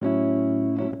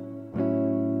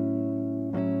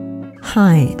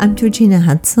Hi, I'm Georgina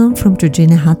Hudson from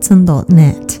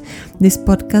georginahudson.net. This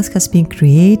podcast has been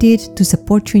created to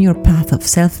support you in your path of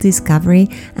self-discovery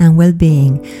and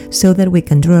well-being so that we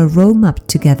can draw a roadmap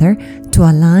together to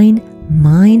align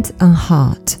mind and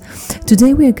heart.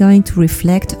 Today we are going to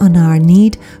reflect on our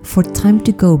need for time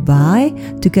to go by,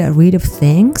 to get rid of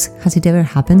things. Has it ever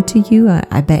happened to you?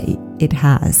 I bet it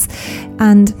has.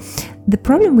 And the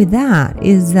problem with that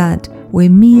is that we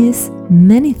miss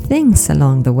many things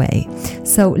along the way.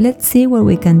 So let's see what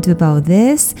we can do about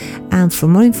this. And for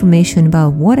more information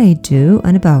about what I do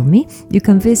and about me, you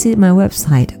can visit my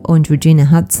website on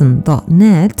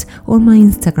georginahudson.net or my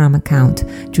Instagram account,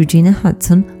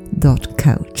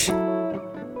 georginahudson.coach.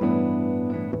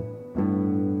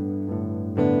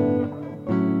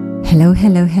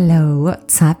 Hello.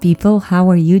 What's up, people? How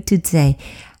are you today?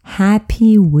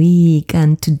 Happy week,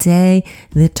 and today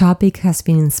the topic has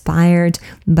been inspired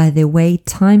by the way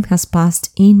time has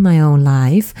passed in my own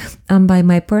life and by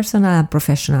my personal and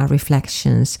professional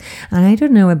reflections. And I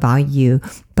don't know about you,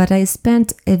 but I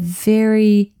spent a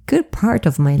very good part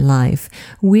of my life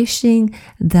wishing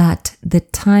that the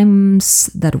times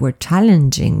that were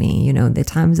challenging me, the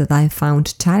times that I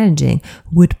found challenging,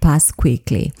 would pass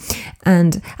quickly.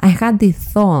 And I had the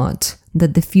thought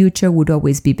that the future would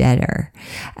always be better.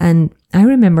 And I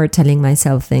remember telling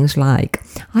myself things like,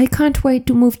 I can't wait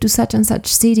to move to such and such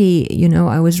city.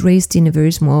 I was raised in a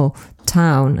very small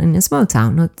town,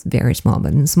 not very small,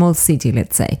 but in a small city,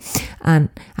 let's say. And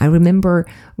I remember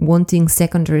wanting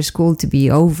secondary school to be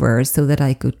over so that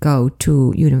I could go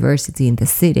to university in the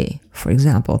city, for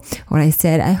example. Or I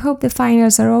said, I hope the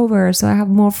finals are over so I have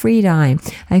more free time.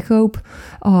 I hope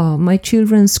my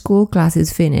children's school class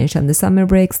is finished and the summer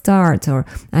break starts. Or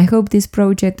I hope this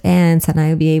project ends and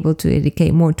I'll be able to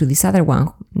dedicate more to this other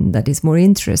one that is more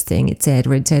interesting,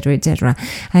 etc., etc., etc.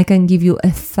 I can give you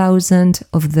 1,000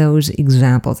 of those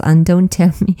examples. And don't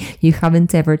tell me you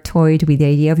haven't ever toyed with the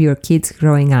idea of your kids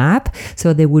growing up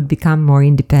so they would become more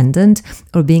independent,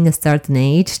 or being a certain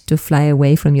age to fly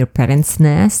away from your parents'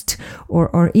 nest,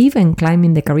 or even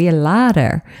climbing the career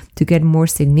ladder to get more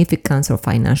significance or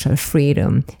financial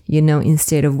freedom,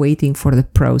 instead of waiting for the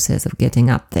process of getting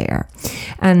up there.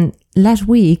 And last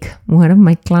week, one of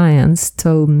my clients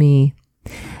told me,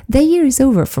 the year is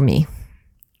over for me.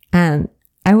 And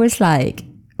I was like,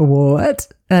 what?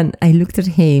 And I looked at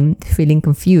him feeling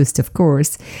confused, of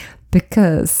course,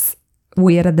 because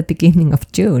we are at the beginning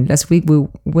of June. Last week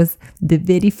was the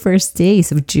very first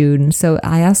days of June. So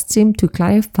I asked him to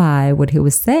clarify what he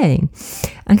was saying.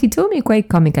 And he told me quite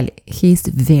comically. He's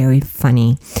very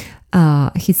funny.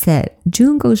 He said,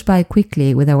 June goes by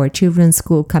quickly with our children's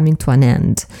school coming to an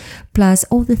end, plus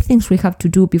all the things we have to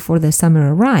do before the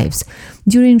summer arrives.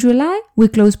 During July, we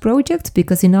close projects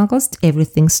because in August,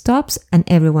 everything stops and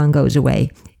everyone goes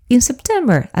away. In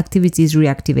September, activity is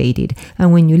reactivated,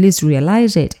 and when you least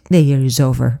realize it, the year is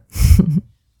over.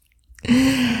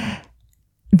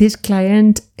 This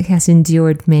client has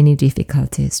endured many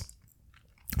difficulties.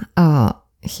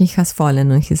 He has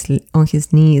fallen on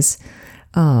his knees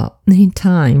many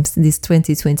times this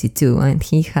 2022, and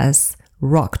he has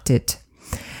rocked it.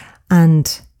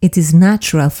 And it is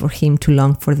natural for him to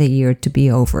long for the year to be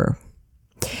over.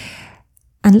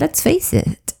 And let's face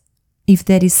it, if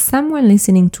there is someone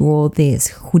listening to all this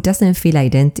who doesn't feel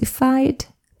identified,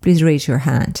 please raise your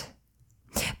hand.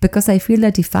 Because I feel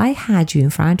that if I had you in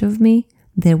front of me,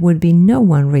 there would be no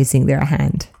one raising their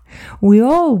hand. We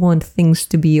all want things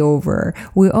to be over.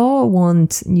 We all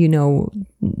want,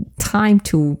 time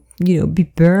to, be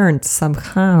burned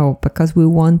somehow because we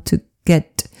want to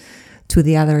get to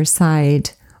the other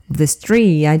side of the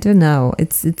street. I don't know.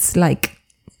 It's like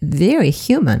very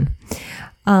human.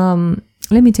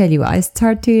 Let me tell you, I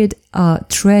started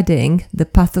treading the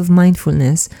path of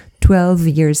mindfulness 12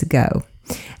 years ago.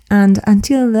 And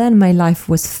until then, my life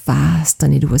was fast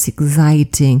and it was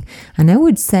exciting. And I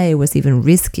would say it was even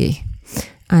risky.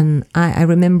 And I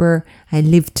remember I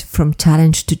lived from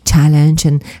challenge to challenge,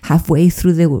 and halfway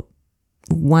through the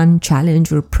one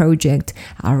challenge or project,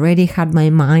 I already had my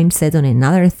mind set on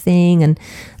another thing. And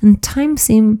time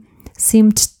seemed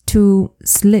to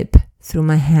slip through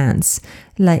my hands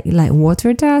like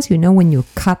water does, when you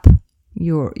cup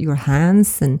your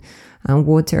hands and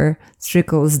water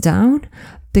trickles down.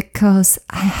 Because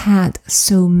I had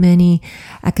so many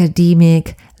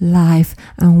academic, life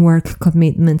and work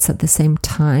commitments at the same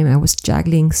time. I was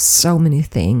juggling so many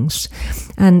things.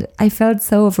 And I felt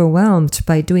so overwhelmed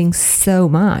by doing so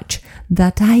much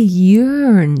that I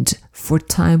yearned for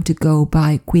time to go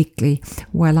by quickly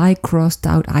while I crossed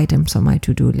out items on my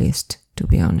to-do list, to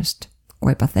be honest.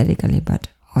 Quite pathetically, but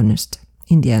honest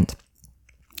in the end.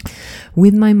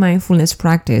 With my mindfulness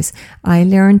practice, I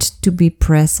learned to be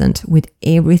present with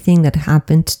everything that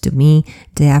happened to me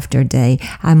day after day.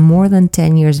 And more than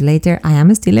 10 years later, I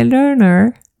am still a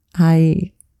learner.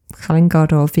 I haven't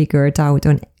got all figured out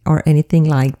or anything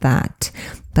like that.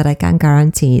 But I can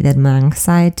guarantee that my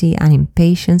anxiety and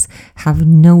impatience have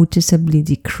noticeably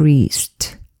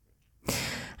decreased.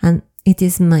 And it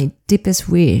is my deepest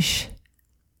wish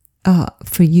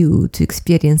for you to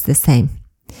experience the same.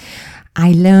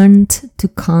 I learned to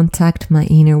contact my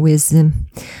inner wisdom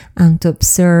and to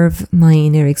observe my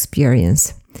inner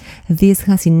experience. This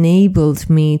has enabled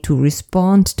me to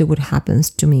respond to what happens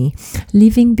to me,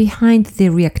 leaving behind the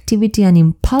reactivity and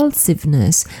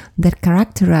impulsiveness that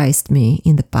characterized me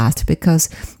in the past, because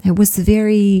I was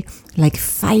very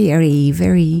fiery,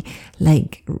 very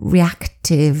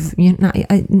reactive.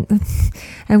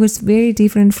 I was very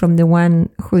different from the one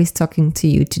who is talking to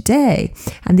you today.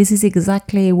 And this is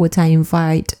exactly what I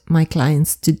invite my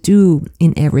clients to do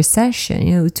in every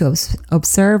session, to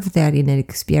observe their inner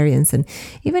experience. And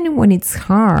even when it's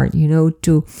hard,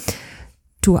 to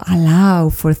allow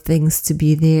for things to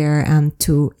be there and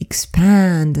to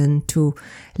expand and to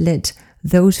let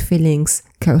those feelings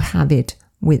cohabit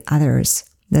with others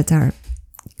that are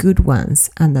good ones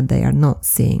and that they are not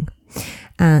seeing.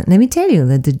 Let me tell you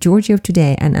that the Georgie of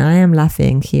today, and I am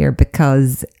laughing here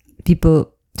because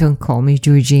people don't call me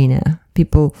Georgina,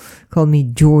 people call me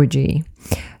Georgie.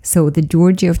 So the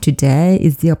Georgie of today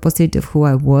is the opposite of who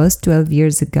I was 12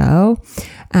 years ago.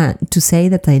 To say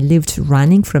that I lived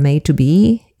running from A to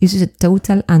B is a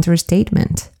total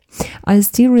understatement. I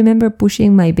still remember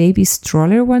pushing my baby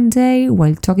stroller one day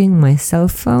while talking on my cell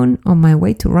phone on my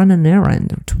way to run an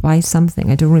errand or to buy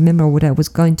something. I don't remember what I was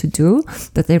going to do,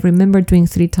 but I remember doing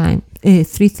three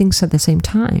things at the same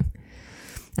time.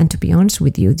 And to be honest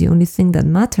with you, the only thing that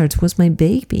mattered was my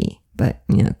baby. But,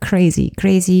 crazy.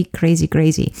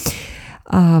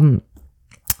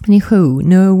 Anywho,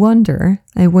 no wonder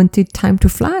I wanted time to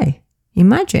fly.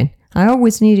 Imagine. I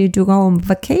always needed to go on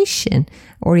vacation,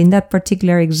 or in that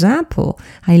particular example,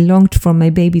 I longed for my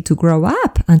baby to grow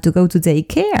up and to go to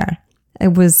daycare. I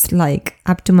was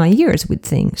up to my ears with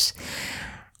things.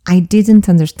 I didn't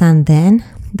understand then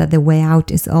that the way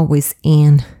out is always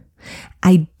in.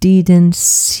 I didn't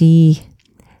see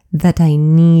that I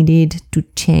needed to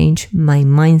change my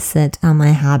mindset and my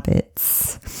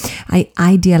habits. I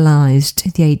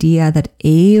idealized the idea that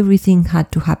everything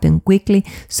had to happen quickly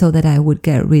so that I would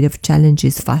get rid of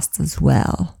challenges fast as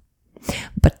well.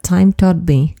 But time taught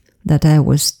me that I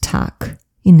was stuck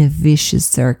in a vicious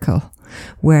circle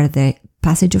where the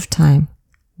passage of time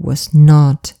was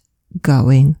not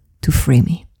going to free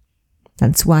me.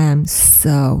 That's why I'm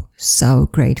so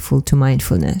grateful to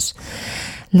mindfulness.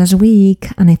 Last week,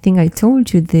 and I think I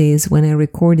told you this when I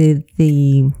recorded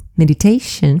the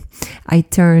meditation, I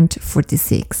turned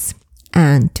 46.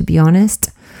 And to be honest,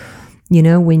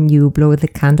 when you blow the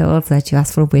candles that you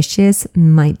ask for wishes,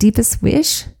 my deepest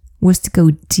wish was to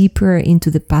go deeper into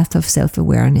the path of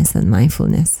self-awareness and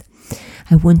mindfulness.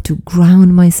 I want to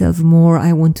ground myself more.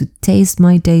 I want to taste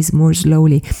my days more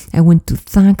slowly. I want to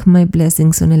thank my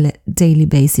blessings on a daily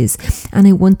basis. And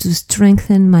I want to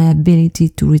strengthen my ability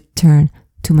to return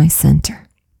to my center.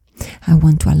 I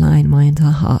want to align mind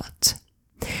and heart.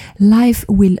 Life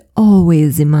will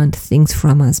always demand things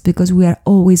from us because we are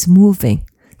always moving.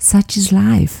 Such is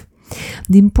life.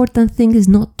 The important thing is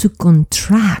not to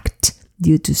contract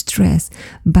due to stress,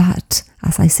 but,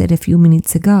 as I said a few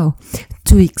minutes ago,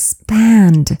 to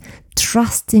expand,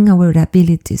 trusting our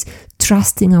abilities,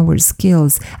 trusting our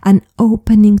skills, and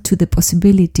opening to the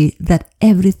possibility that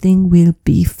everything will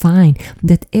be fine,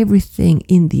 that everything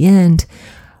in the end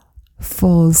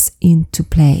falls into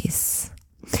place.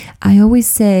 I always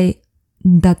say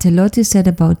that a lot is said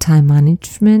about time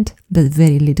management, but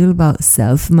very little about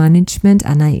self-management,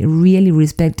 and I really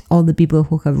respect all the people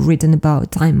who have written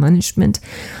about time management,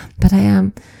 but I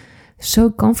am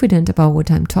so confident about what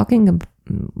I'm talking about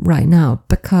right now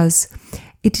because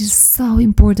it is so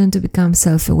important to become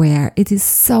self-aware. It is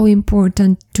so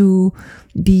important to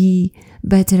be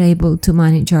better able to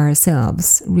manage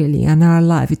ourselves, really, and our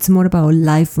life. It's more about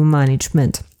life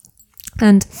management.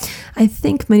 And I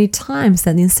think many times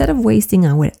that instead of wasting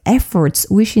our efforts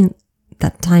wishing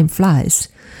that time flies,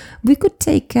 we could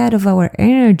take care of our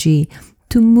energy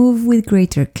to move with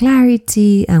greater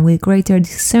clarity and with greater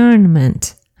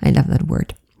discernment. I love that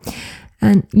word.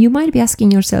 And you might be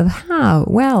asking yourself, how?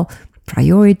 Well,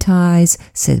 prioritize,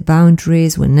 set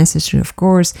boundaries when necessary, of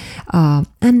course,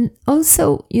 and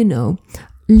also,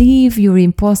 leave your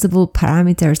impossible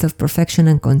parameters of perfection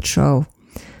and control.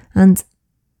 And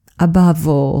above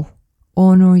all,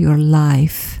 honor your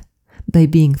life. by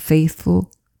being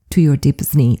faithful to your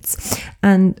deepest needs.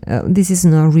 And this is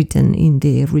not written in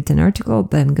the written article,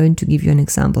 but I'm going to give you an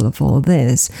example of all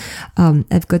this.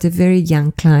 I've got a very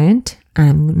young client.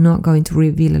 I'm not going to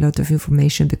reveal a lot of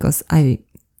information because I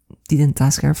didn't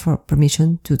ask her for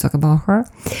permission to talk about her.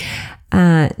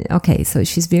 Okay, so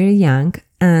she's very young,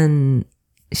 and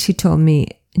she told me,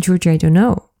 Georgia, I don't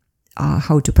know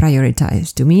how to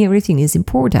prioritize. To me, everything is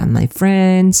important. My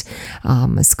friends,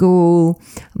 my school,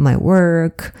 my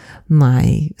work,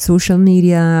 my social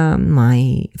media,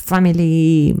 my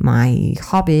family, my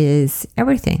hobbies,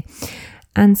 everything.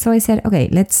 And so I said, okay,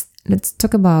 let's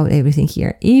talk about everything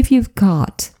here. If you've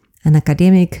got an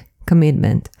academic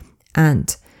commitment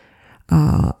and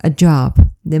a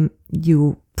job, then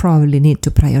you probably need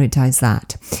to prioritize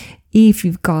that. If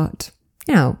you've got,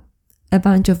 a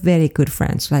bunch of very good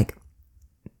friends, like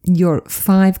your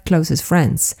 5 closest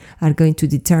friends are going to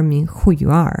determine who you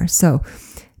are. So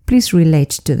please relate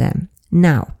to them.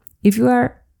 Now, if you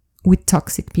are with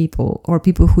toxic people or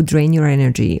people who drain your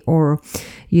energy, or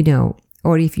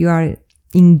if you are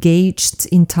engaged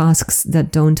in tasks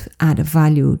that don't add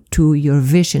value to your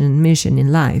vision and mission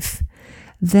in life,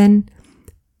 then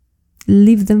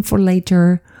leave them for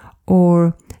later,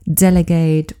 or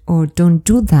delegate, or don't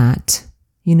do that.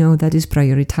 That is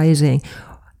prioritizing.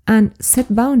 And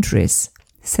set boundaries.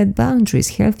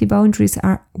 Healthy boundaries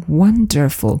are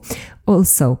wonderful.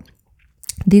 Also,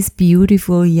 this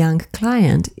beautiful young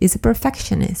client is a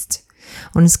perfectionist.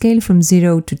 On a scale from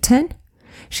 0 to 10,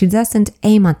 she doesn't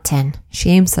aim at 10. She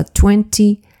aims at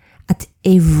 20 at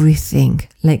everything.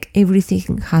 Like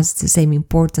everything has the same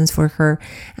importance for her,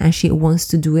 and she wants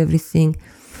to do everything,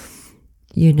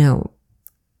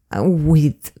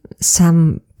 with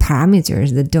some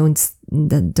parameters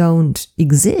that don't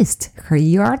exist. Her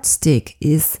yardstick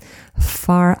is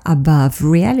far above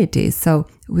reality. So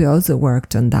we also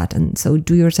worked on that. And so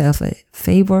do yourself a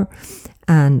favor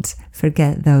and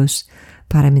forget those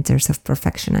parameters of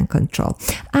perfection and control.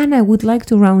 And I would like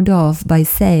to round off by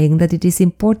saying that it is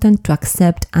important to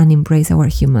accept and embrace our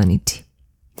humanity.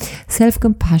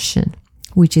 Self-compassion,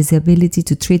 which is the ability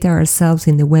to treat ourselves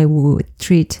in the way we would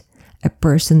treat a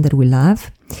person that we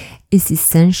love, is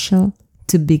essential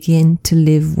to begin to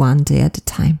live one day at a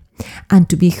time and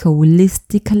to be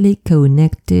holistically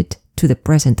connected to the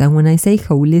present. And when I say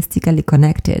holistically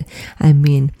connected, I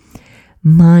mean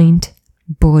mind,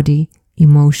 body,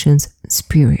 emotions,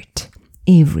 spirit,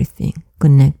 everything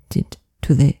connected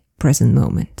to the present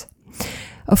moment.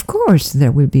 Of course,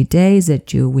 there will be days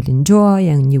that you will enjoy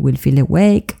and you will feel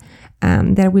awake.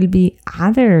 There will be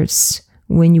others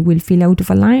when you will feel out of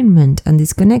alignment and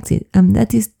disconnected, and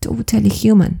that is totally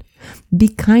human. Be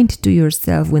kind to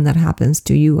yourself when that happens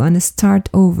to you and start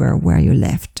over where you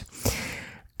left.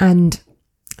 And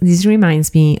this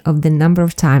reminds me of the number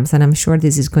of times, and I'm sure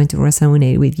this is going to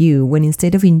resonate with you, when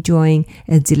instead of enjoying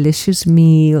a delicious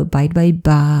meal bite by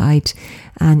bite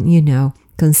and,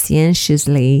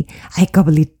 conscientiously, I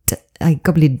gobble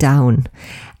it down.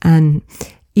 And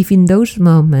if in those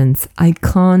moments I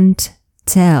can't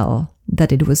tell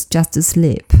that it was just a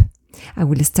slip, I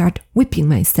will start whipping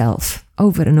myself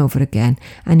over and over again,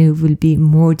 and it will be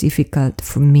more difficult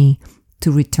for me to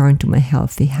return to my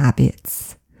healthy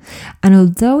habits. And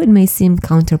although it may seem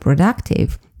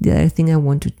counterproductive, the other thing I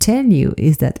want to tell you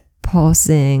is that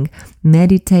pausing,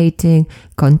 meditating,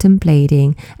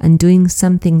 contemplating, and doing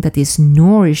something that is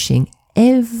nourishing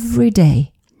every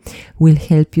day will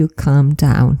help you calm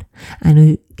down,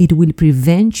 and it will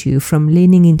prevent you from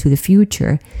leaning into the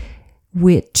future,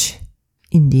 which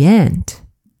in the end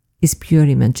is pure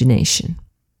imagination,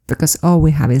 because all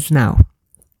we have is now.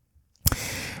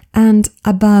 And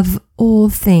above all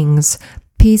things,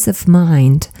 peace of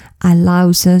mind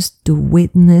allows us to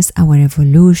witness our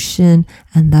evolution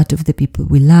and that of the people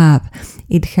we love.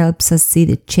 It helps us see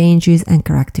the changes and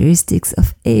characteristics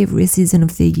of every season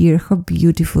of the year. How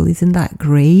beautiful, isn't that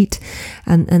great?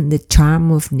 And the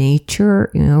charm of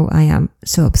nature, I am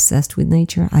so obsessed with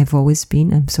nature. I've always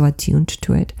been. I'm so attuned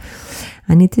to it.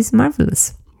 And it is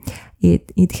marvelous.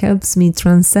 It helps me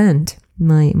transcend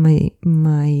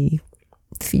my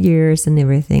fears and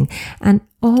everything. And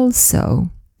also,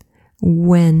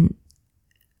 when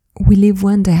we live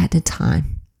one day at a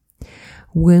time,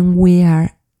 when we are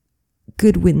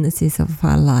good witnesses of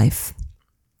our life,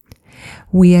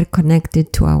 we are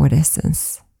connected to our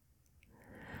essence,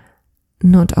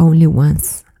 not only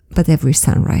once, but every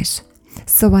sunrise.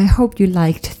 So I hope you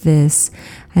liked this.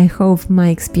 I hope my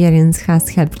experience has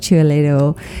helped you a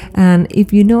little. And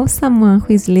if you know someone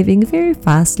who is living very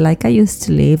fast like I used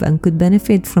to live and could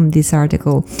benefit from this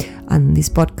article and this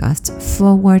podcast,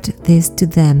 forward this to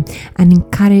them and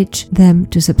encourage them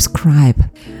to subscribe.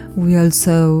 We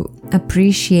also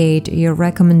appreciate your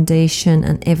recommendation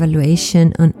and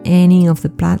evaluation on any of the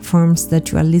platforms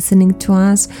that you are listening to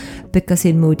us, because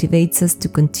it motivates us to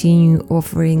continue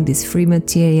offering this free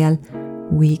material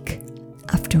week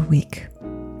after week.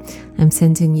 I'm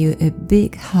sending you a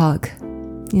big hug,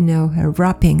 a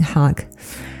wrapping hug.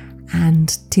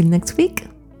 And till next week.